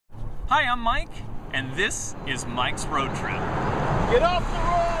Hi, I'm Mike, and this is Mike's Road Trip. Get off the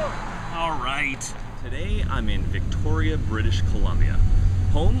road! All right. Today I'm in Victoria, British Columbia,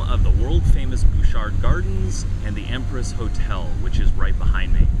 home of the world-famous Butchart Gardens and the Empress Hotel, which is right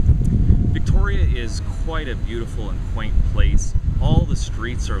behind me. Victoria is quite a beautiful and quaint place. All the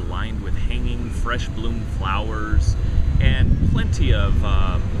streets are lined with hanging, fresh-bloomed flowers, and plenty of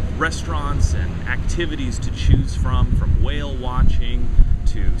restaurants and activities to choose from whale watching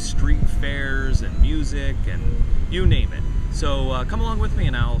to street fairs and music and you name it. So come along with me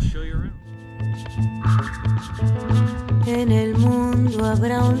and I'll show you around. En el mundo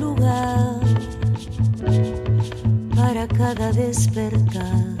habrá un lugar para cada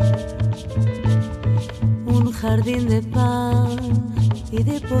despertar, un jardín de pan y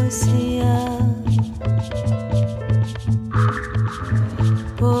de poesía,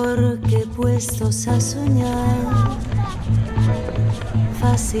 porque puestos a soñar,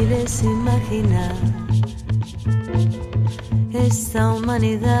 fácil es imaginar esta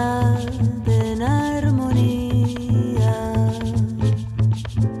humanidad en armonía.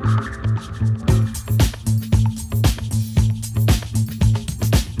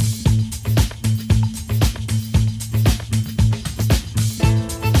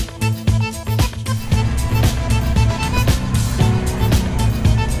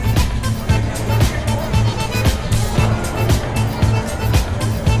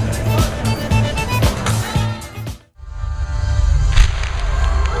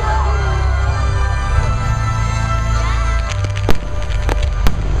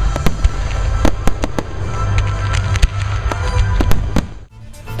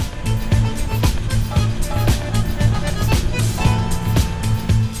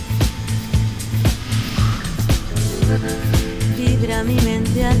 Vibra mi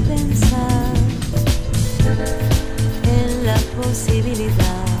mente al pensar en la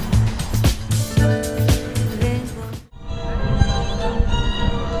posibilidad de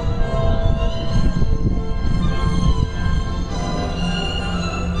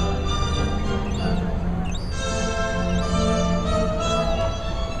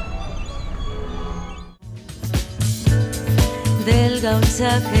del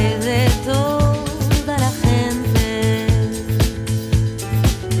gauchaje de toda la gente.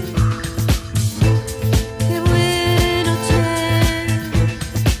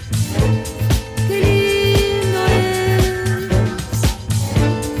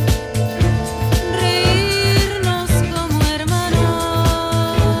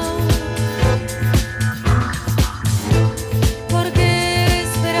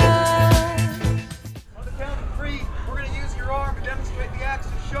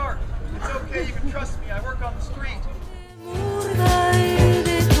 It's okay, you can trust me, I work on the street.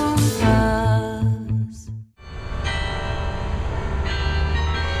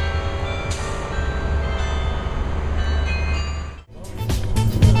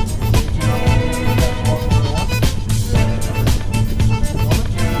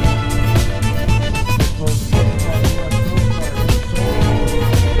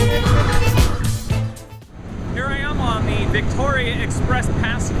 Here I am on the Victoria Express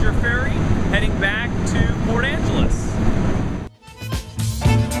passenger ferry heading back